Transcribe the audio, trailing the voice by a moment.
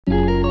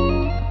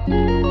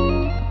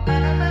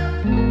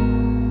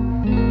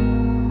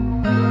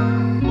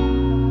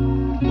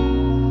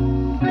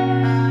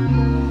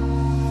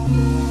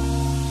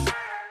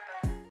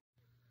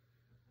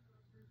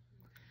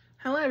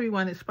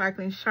everyone, it's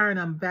Sparkling Char, and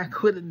I'm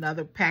back with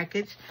another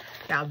package.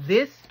 Now,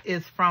 this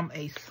is from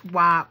a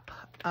swap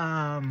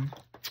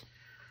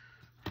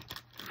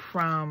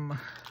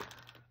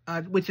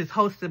which is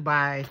hosted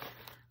by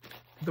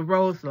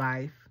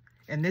TheRoseLife.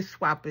 And this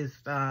swap is,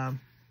 what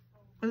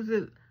is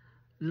it?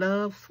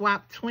 Love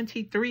Swap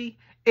 23.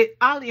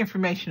 All the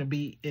information will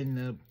be in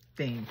the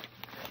thing.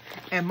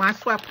 And my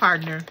swap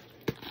partner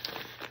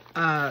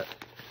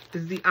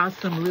is the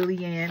awesome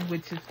Liana,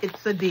 which is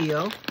It's a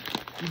Deal.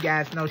 You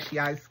guys know she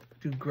always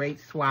do great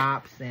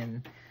swaps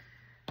and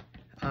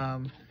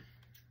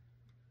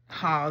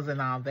hauls and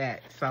all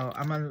that. So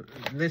I'm going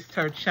to list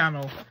her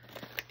channel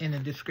in the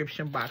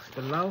description box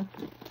below.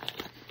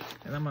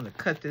 And I'm going to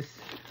cut this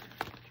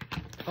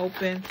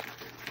open.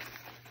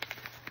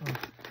 Oh,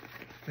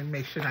 let me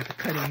make sure not to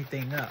cut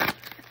anything up.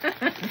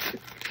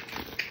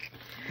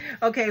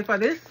 Okay, for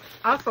this,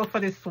 also for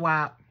this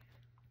swap,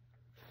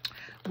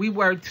 we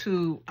were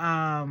to,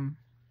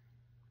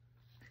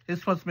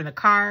 it's supposed to be a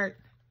card,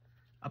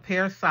 a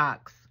pair of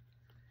socks,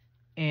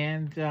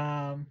 and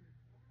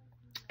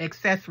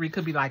accessory.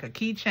 Could be like a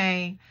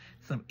keychain,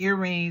 some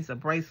earrings, a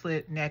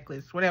bracelet,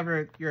 necklace,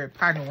 whatever your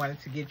partner wanted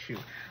to get you.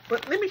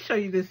 But let me show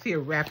you this here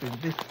wrapping,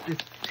 this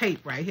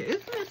tape right here.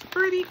 Isn't this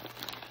pretty?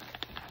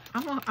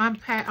 I'm gonna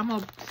unpack. I'm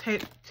gonna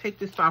take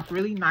this off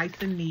really nice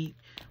and neat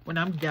when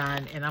I'm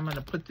done, and I'm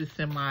gonna put this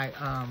in my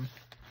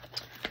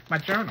my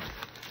journal.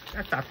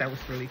 I thought that was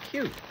really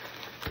cute.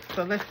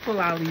 So let's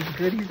pull all these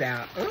goodies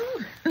out.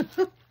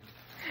 Ooh.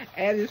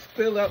 And it's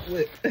filled up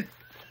with.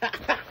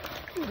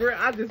 Girl,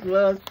 I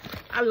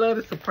love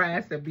the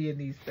surprise that be in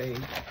these things.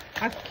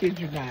 I kid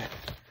you not.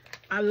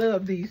 I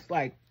love these.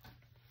 Like,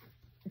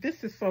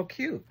 this is so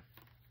cute.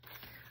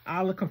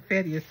 All the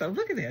confetti is so.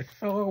 Look at that,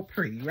 so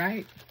pretty,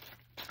 right?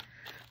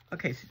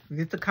 Okay, so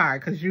get the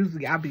card, because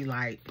usually I'll be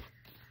like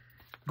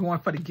going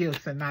for the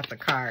gifts and not the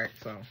card.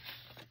 So,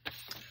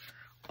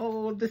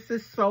 oh, this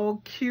is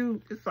so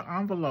cute. It's an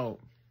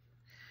envelope.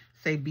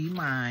 Say, be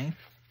mine.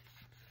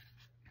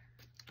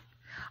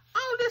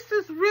 Oh, this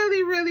is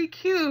really, really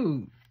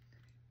cute.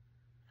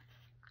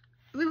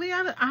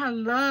 Liana, I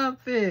love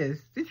this.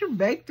 Did you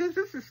make this?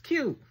 This is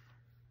cute.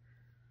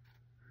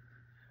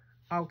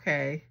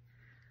 Okay.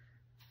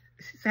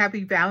 She's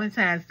Happy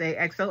Valentine's Day.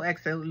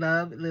 XOXO.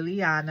 Love,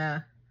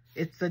 Liana.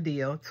 It's a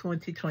Deal.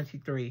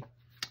 2023.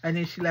 And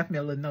then she left me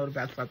a little note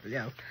about something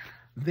else.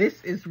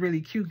 This is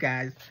really cute,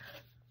 guys.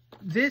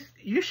 This,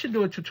 you should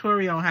do a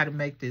tutorial on how to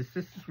make this.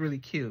 This is really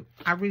cute.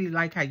 I really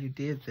like how you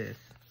did this.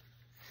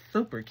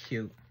 Super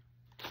cute.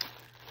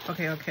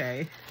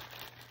 Okay.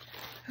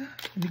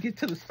 Let me get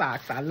to the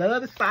socks. I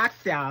love the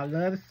socks, y'all. I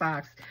love the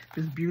socks.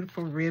 This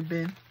beautiful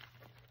ribbon.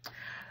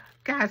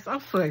 Guys,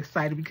 I'm so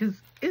excited because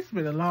it's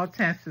been a long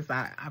time since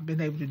I've been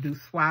able to do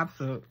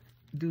swaps or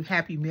do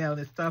Happy Mail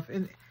and stuff.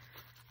 And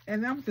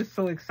I'm just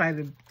so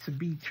excited to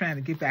be trying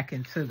to get back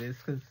into this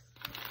because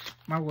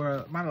my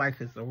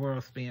life is a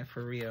world spin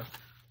for real. Look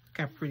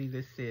how pretty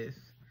this is.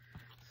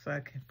 So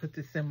I can put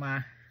this in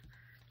my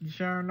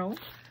journal.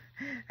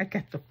 I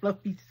got the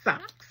fluffy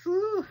socks.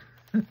 Ooh.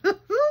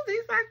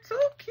 These are so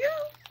cute.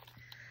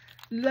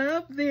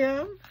 Love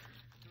them.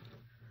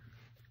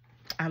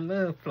 I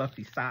love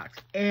fluffy socks.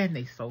 And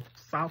they so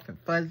soft and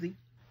fuzzy.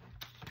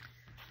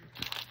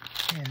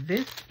 And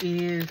this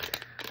is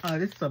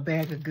a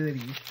bag of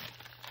goodies.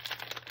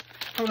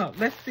 Hold on,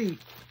 let's see.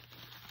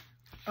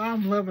 Oh,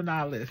 I'm loving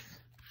all this.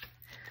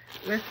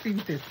 Let's see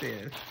what this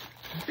is.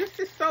 This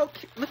is so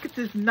cute. Look at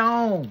this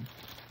gnome.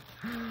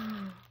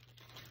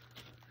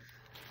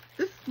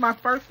 This is my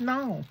first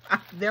gnome.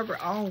 I've never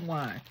owned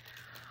one.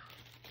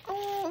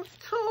 Oh,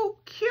 so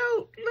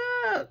cute.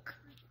 Look.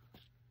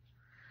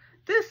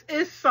 This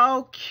is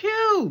so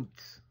cute.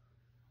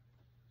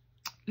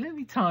 Let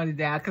me tone it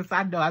down because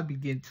I know I'll be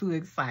getting too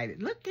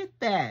excited. Look at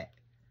that.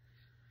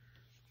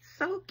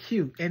 So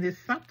cute. And there's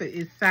something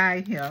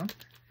inside him.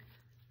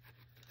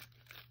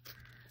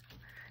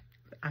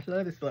 I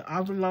love this little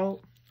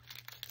envelope.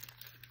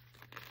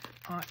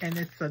 And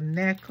it's a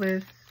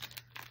necklace.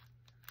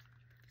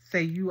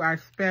 Say you are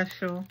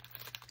special.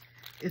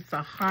 It's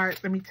a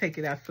heart. Let me take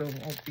it out so it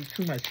won't be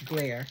too much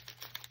glare.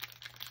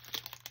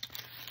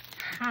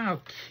 How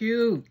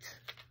cute.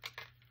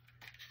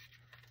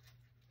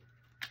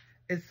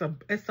 It's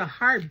a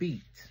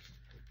heartbeat.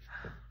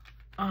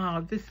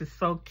 Oh, this is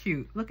so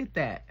cute. Look at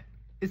that.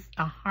 It's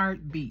a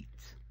heartbeat.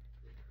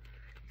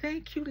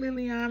 Thank you,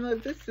 Liana.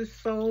 This is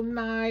so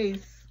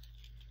nice.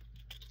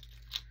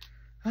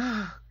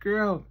 Oh,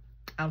 girl,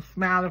 I'm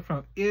smiling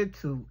from ear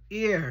to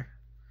ear.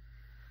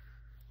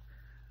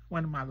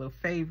 One of my little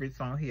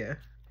favorites on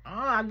here. Oh,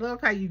 I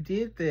love how you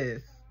did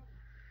this.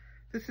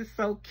 This is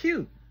so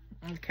cute.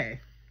 Okay.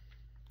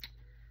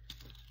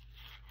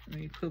 Let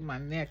me put my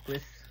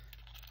necklace.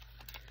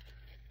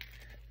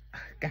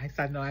 Guys,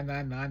 I know.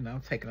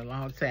 I'm taking a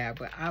long time,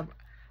 but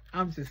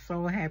I'm just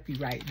so happy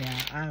right now.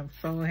 I'm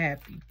so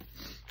happy.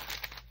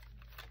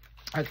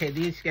 Okay,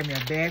 then she gave me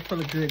a bag full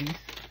of goodies,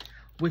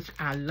 which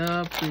I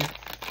love. This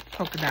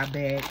polka dot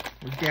bag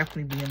will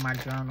definitely be in my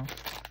journal.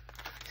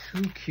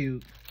 Too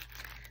cute.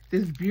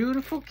 this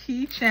beautiful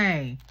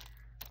keychain.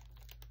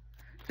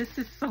 This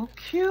is so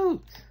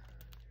cute.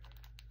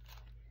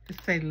 It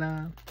say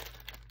love.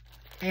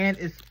 And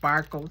it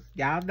sparkles.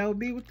 Y'all know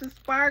me with the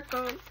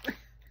sparkles.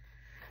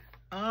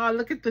 Oh,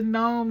 look at the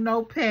gnome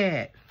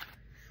notepad.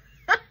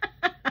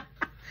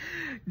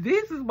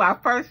 This is my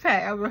first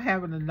time ever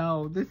having a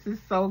gnome. This is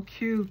so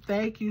cute.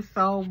 Thank you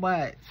so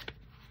much.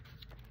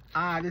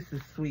 Ah, this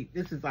is sweet.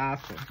 This is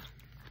awesome.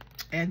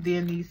 And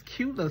then these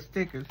cute little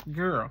stickers.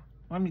 Girl,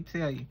 let me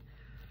tell you,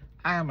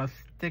 I am a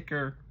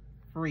sticker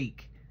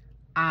freak.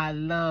 I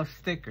love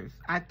stickers.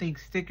 I think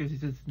stickers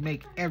just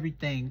make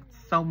everything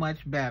so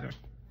much better.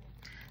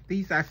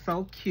 These are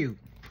so cute.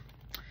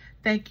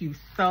 Thank you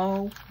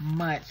so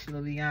much,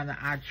 Liana.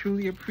 I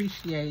truly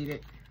appreciate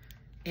it.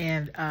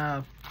 And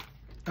I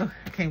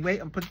can't wait.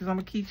 I'm gonna put this on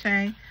my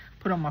keychain,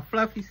 put on my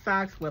fluffy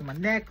socks, wear my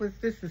necklace.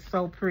 This is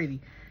so pretty.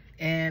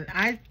 And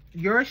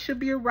yours should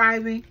be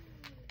arriving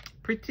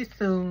pretty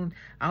soon.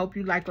 I hope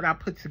you like what I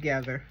put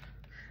together.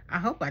 I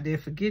hope I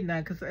didn't forget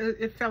nothing, because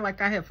it felt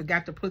like I had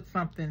forgot to put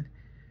something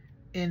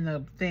in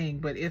the thing.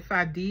 But if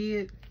I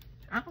did,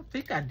 I don't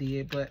think I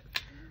did, but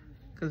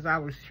because I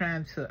was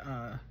trying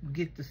to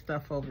get the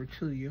stuff over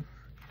to you.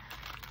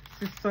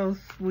 This is so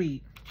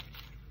sweet.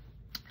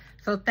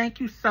 So thank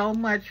you so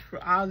much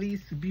for all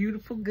these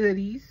beautiful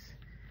goodies.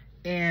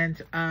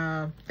 And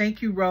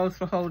thank you, Rose,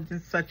 for holding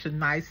such a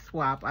nice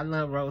swap. I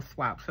love Rose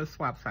swaps. Her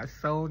swaps are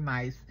so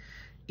nice.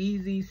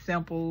 Easy,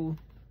 simple,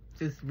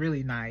 just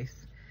really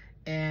nice.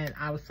 And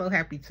I was so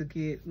happy to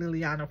get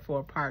Liliana for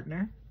a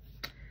partner.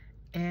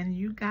 And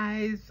you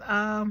guys,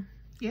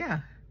 yeah.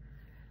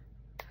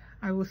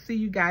 I will see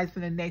you guys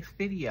in the next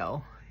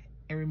video.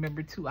 And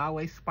remember to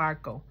always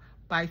sparkle.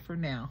 Bye for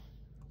now.